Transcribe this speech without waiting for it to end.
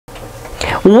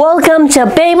Welcome to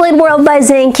Beyblade World by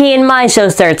Zankye, and my show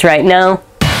starts right now.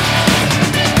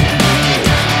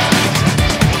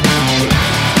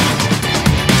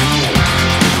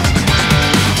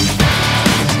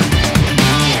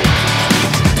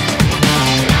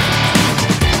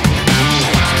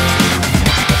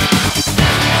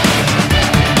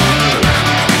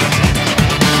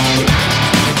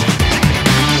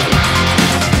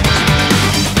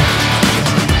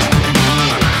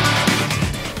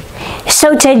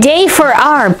 So today for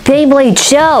our Beyblade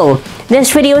show,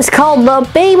 this video is called the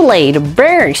Beyblade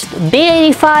Burst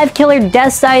B-85 Killer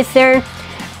Deathscyther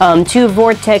 2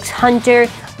 Vortex Hunter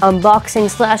unboxing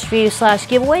slash review slash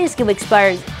giveaways. Giveaway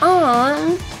expires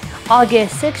on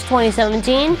August 6,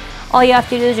 2017. All you have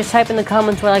to do is just type in the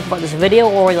comments what you like about this video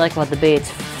or what you like about the Bey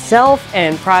itself,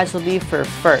 and prize will be for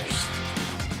first.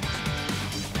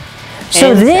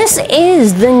 So this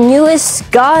is the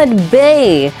newest God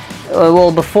Bey.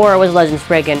 Well, before it was Legends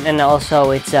Break, and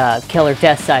also it's Killer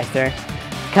Deathscyther.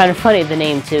 Kind of funny the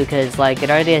name too, because like it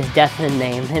already has death in the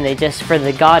name, and they just, for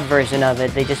the God version of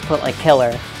it, they just put like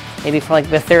Killer. Maybe for like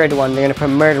the third one, they're gonna put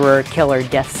Murderer Killer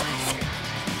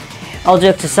Deathscyther. All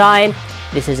jokes aside,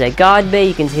 this is a God Bey.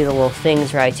 You can see the little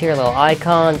things right here, little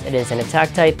icons. It is an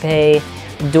attack type Bey,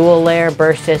 dual layer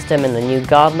burst system, and the new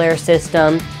God layer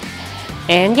system.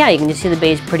 And yeah, you can just see the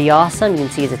Bey is pretty awesome. You can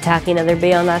see it's attacking another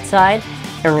Bey on that side.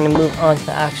 And we're going to move on to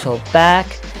the actual back.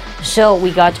 So we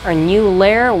got our new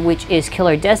layer, which is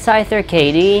Killer Deathscyther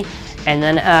KD. And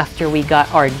then after we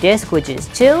got our disc, which is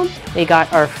 2. We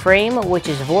got our frame, which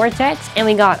is Vortex. And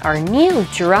we got our new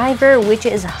driver, which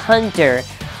is Hunter.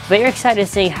 Very excited to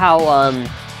see how,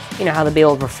 how the Bey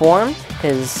will perform.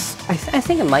 Because I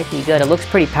think it might be good. It looks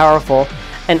pretty powerful.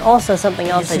 And also something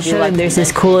else I do like. There's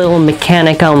this cool little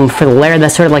mechanic for the layer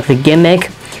that's sort of like the gimmick.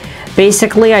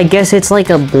 Basically, I guess it's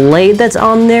like a blade that's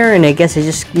on there, and I guess it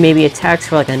just maybe attacks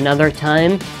for like another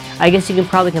time. I guess you can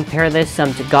probably compare this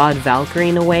to God Valkyrie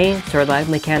in a way, sort of like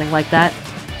mechanic like that.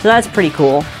 So that's pretty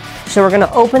cool. So we're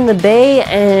gonna open the Bey,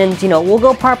 and we'll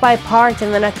go part by part,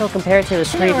 and then I'll compare it to the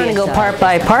previous. We're gonna go part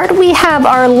by part. We have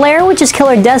our lair, which is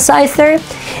Killer Deathscyther,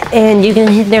 and you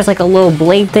can there's like a little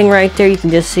blade thing right there. You can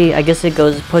just see. I guess it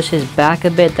pushes back a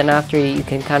bit. Then after you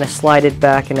can kind of slide it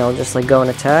back, and it'll just like go and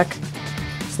attack.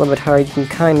 It's a little bit hard, you can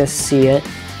kind of see it.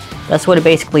 That's what it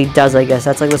basically does, I guess.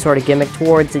 That's like the sort of gimmick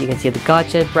towards it. You can see the God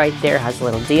chip right there, has a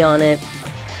little D on it.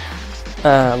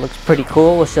 Looks pretty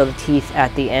cool. We'll show the teeth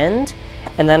at the end.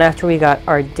 And then after we got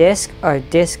our disc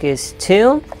is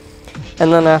 2.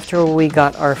 And then after we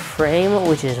got our frame,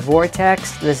 which is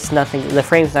Vortex, this is nothing, the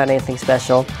frame's not anything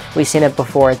special. We've seen it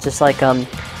before, it's just like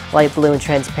light blue and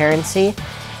transparency.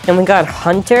 And we got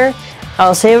Hunter.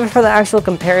 I'll save it for the actual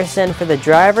comparison for the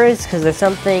drivers, because there's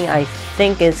something I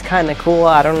think is kind of cool.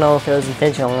 I don't know if it was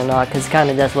intentional or not, because it kind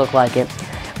of does look like it.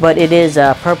 But it is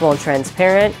purple and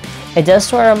transparent. It does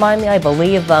sort of remind me, I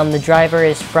believe, the driver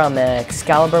is from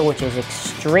Excalibur, which is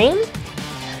Extreme.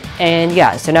 And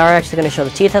yeah, so now we're actually going to show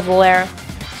the teeth of the layer.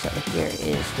 So here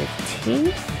is the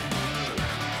teeth.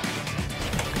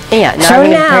 And yeah,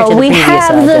 now we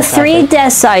have the 3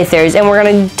 Deathscythers, and we're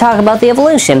going to talk about the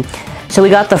evolution. So we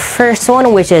got the first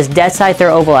one, which is Deathscyther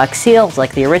Oval Axial,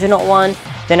 like the original one.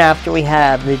 Then after we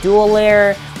have the dual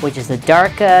layer, which is the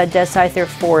Dark Deathscyther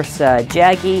Force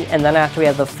Jaggy. And then after we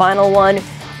have the final one,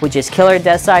 which is Killer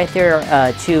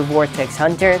Deathscyther 2 Vortex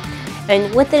Hunter.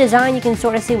 And with the design, you can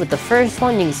sort of see with the first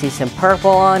one, you can see some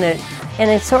purple on it. And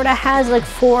it sort of has like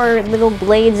 4 little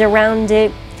blades around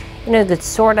it, that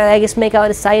sort of, I guess, make out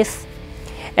a scythe.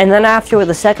 And then after with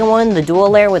the second one, the dual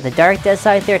layer with the Dark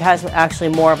Deathscyther, it has actually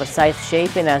more of a scythe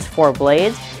shape and has 4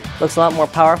 blades. Looks a lot more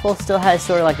powerful. Still has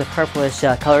sort of like the purplish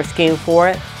color scheme for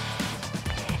it.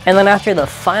 And then after the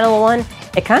final one,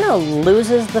 it kind of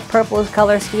loses the purplish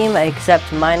color scheme,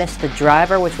 except minus the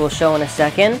driver, which we'll show in a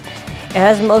second. It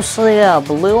has mostly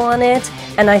blue on it,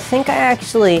 and I think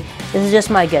this is just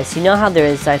my guess. You know how there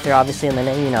is Scyther obviously in the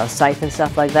name, scythe and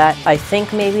stuff like that. I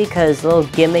think maybe because the little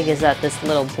gimmick is that this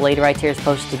little blade right here is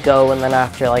supposed to go and then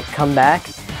after like come back,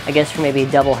 I guess for maybe a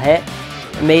double hit.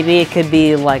 Maybe it could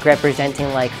be like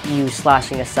representing like you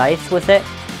slashing a scythe with it.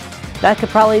 That could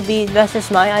probably be, that's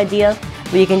just my idea.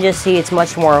 But you can just see it's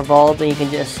much more evolved, and you can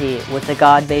just see with the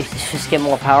God base it's just get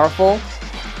more powerful.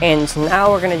 And so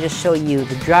now we're going to just show you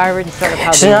the drivers and sort of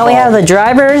how they evolve. So now we have the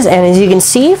drivers, and as you can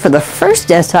see, for the first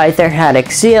Deathscyther had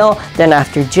Axial, then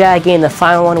after Jaggy, and the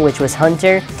final one, which was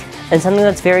Hunter. And something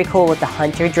that's very cool with the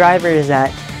Hunter driver is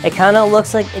that it kind of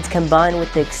looks like it's combined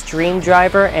with the Extreme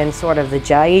driver and sort of the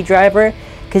Jaggy driver.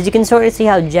 Because you can sort of see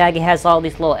how Jaggy has all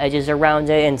these little edges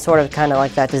around it and sort of kind of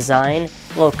like that design,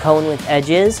 little cone with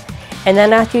edges. And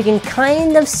then after, you can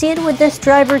kind of see it with this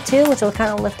driver too, which will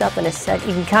kind of lift up in a sec.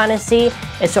 You can kind of see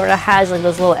it sort of has like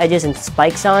those little edges and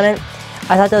spikes on it.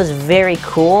 I thought that was very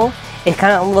cool. It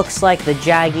kind of looks like the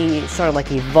Jaggy sort of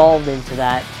like evolved into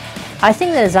that. I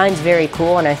think the design's very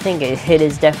cool, and I think it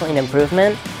is definitely an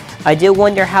improvement. I do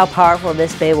wonder how powerful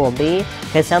this Bey will be,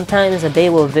 because sometimes the Bey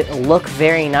will look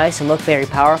very nice and look very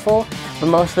powerful, but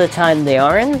most of the time they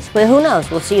aren't. But who knows?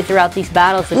 We'll see throughout these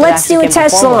battles. Let's do a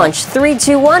test launch. 3,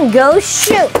 2, 1, go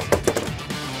shoot!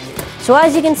 So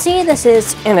as you can see, this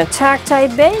is an attack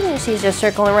type Bey. You see it's just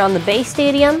circling around the Bey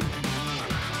Stadium.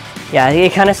 Yeah,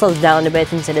 it kind of slows down a bit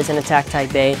since it is an attack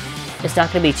type Bey. It's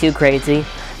not going to be too crazy.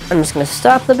 I'm just going to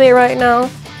stop the Bey right now.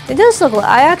 It does look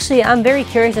like, I'm very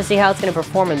curious to see how it's going to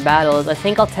perform in battles. I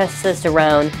think I'll test this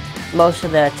around most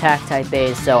of the attack type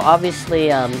Beys. So obviously,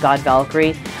 God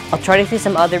Valkyrie. I'll try to see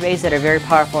some other Beys that are very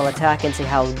powerful in attack and see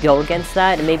how we go against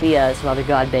that, and maybe some other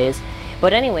God Beys.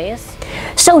 But anyways,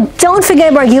 so don't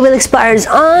forget our giveaway expires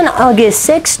on August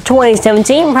 6,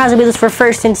 2017. Possibly this for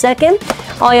first and second.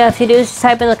 All you have to do is just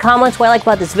type in the comments what you like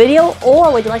about this video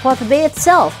or what you like about the Bey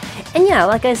itself. And yeah,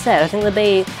 like I said, I think the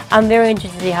Bey, I'm very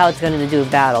interested to see how it's going to do in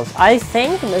battles. I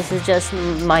think, and this is just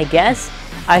my guess,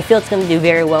 I feel it's going to do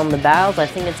very well in the battles. I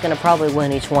think it's going to probably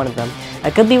win each one of them. I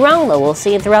could be wrong though, we'll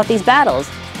see it throughout these battles.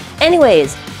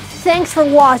 Anyways, thanks for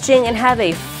watching and have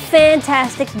a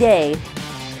fantastic day.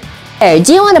 Hey,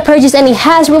 do you want to purchase any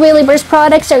Hasbro Beyblade Burst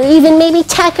products, or even maybe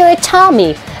Takara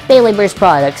Tomy Beyblade Burst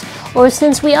products? Or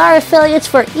since we are affiliates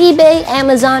for eBay,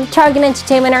 Amazon, Target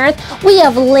Entertainment Earth, we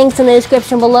have links in the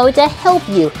description below to help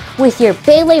you with your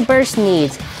Beyblade Burst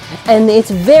needs. And it's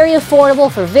very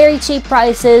affordable for very cheap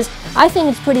prices. I think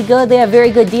it's pretty good. They have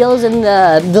very good deals in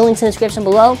the links in the description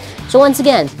below. So once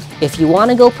again, if you want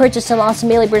to go purchase some awesome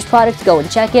Beyblade Burst products, go and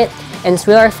check it. And since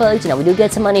we are affiliates, we do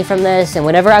get some money from this, and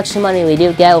whatever actual money we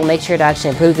do get, we'll make sure to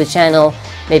actually improve the channel.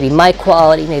 Maybe mic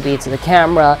quality, maybe it's the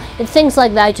camera, and things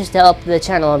like that, just to help the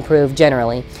channel improve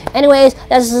generally. Anyways,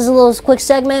 that's just a little quick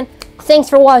segment. Thanks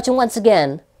for watching once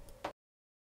again.